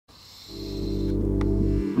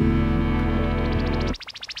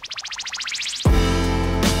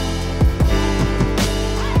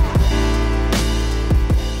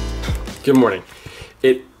Good morning.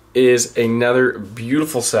 It is another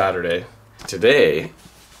beautiful Saturday. Today,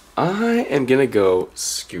 I am gonna go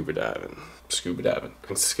scuba diving. Scuba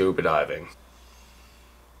diving.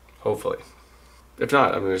 Hopefully. If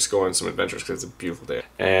not, I'm gonna just go on some adventures because it's a beautiful day.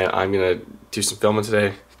 And I'm gonna do some filming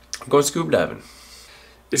today. I'm going scuba diving.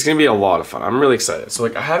 It's gonna be a lot of fun. I'm really excited. So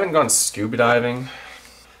like, I haven't gone scuba diving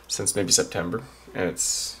since maybe September, and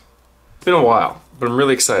it's been a while, but I'm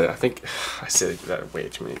really excited. I think I say that way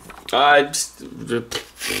too many. It's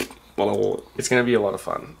gonna be a lot of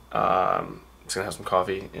fun. I'm just gonna have some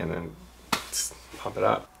coffee and then just pump it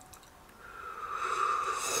up.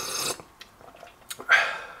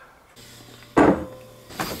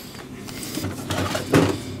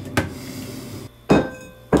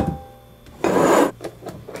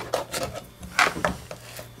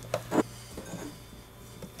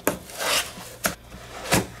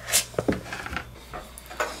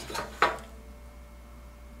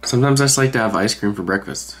 Sometimes I just like to have ice cream for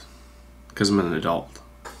breakfast because I'm an adult.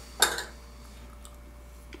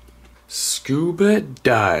 Scuba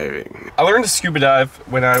diving. I learned to scuba dive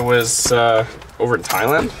when I was over in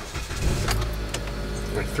Thailand,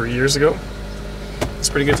 like 3 years ago. It's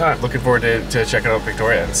a pretty good time. Looking forward to checking out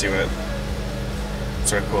Victoria and see what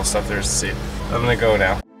sort of cool stuff there is to see. I'm gonna go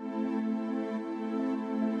now.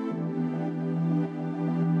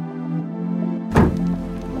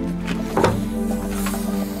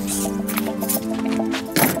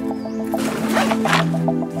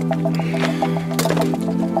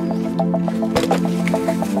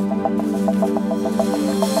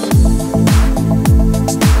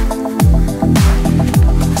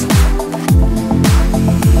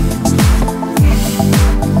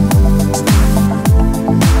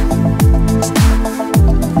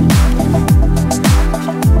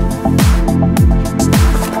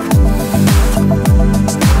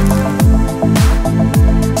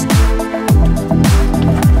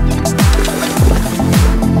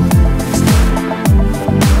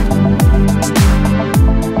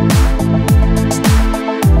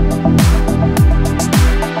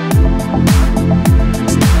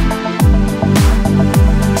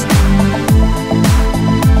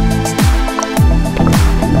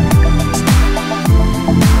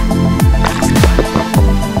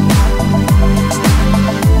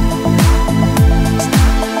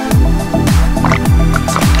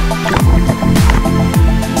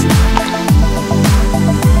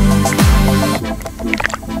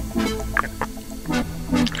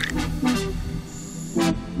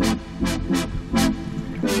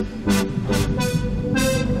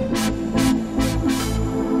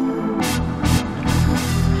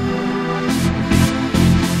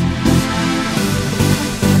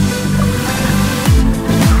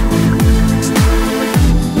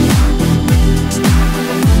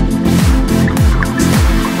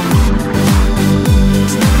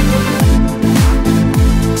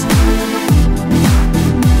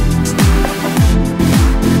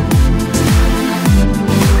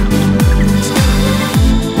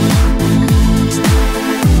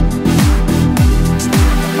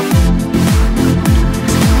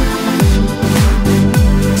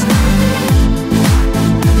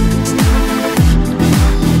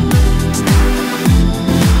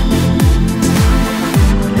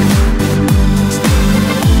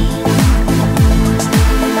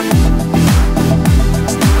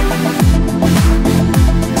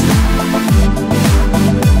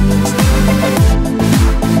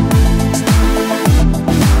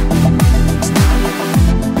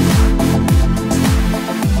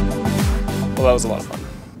 Well, that was a lot of fun.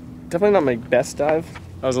 Definitely not my best dive.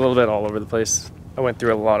 I was a little bit all over the place. I went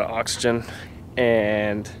through a lot of oxygen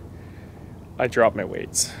and I dropped my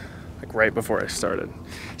weights like right before I started.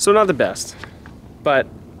 So not the best, but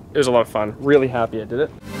it was a lot of fun. Really happy I did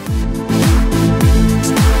it.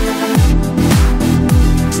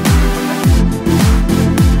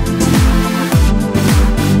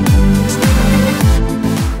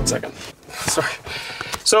 One second. Sorry.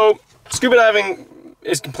 So scuba diving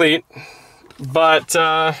is complete. But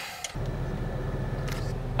I'm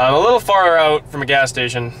a little far out from a gas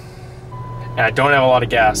station and I don't have a lot of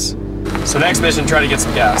gas. So next mission, try to get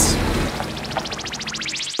some gas.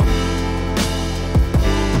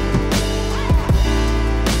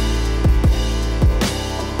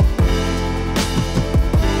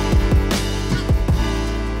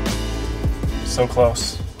 So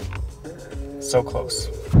close. So close.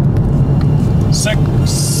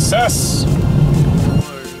 Success!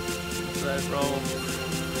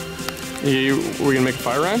 We're gonna make a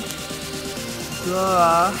fire run?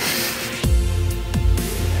 Yeah.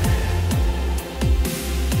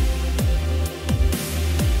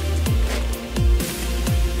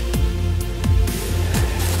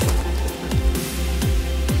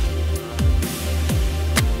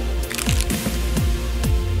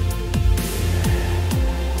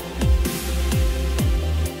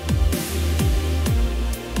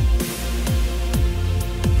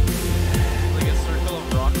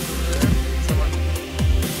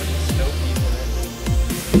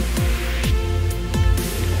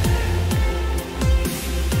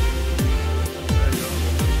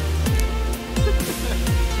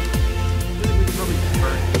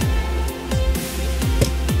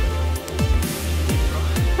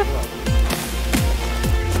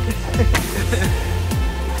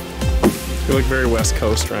 You look very West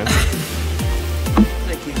Coast, Ryan.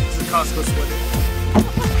 Thank you. This is a Costco sweater.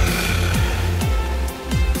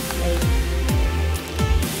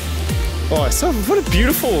 Oh, what a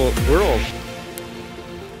beautiful world.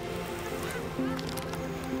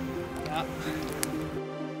 Yeah.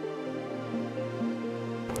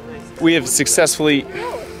 We have successfully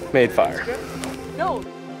made fire. No.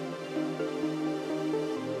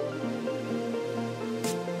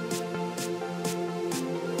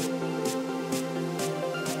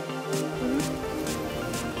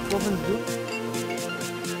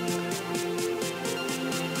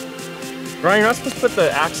 Ryan, you're not supposed to put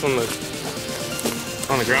the axe on the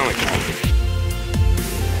ground like that.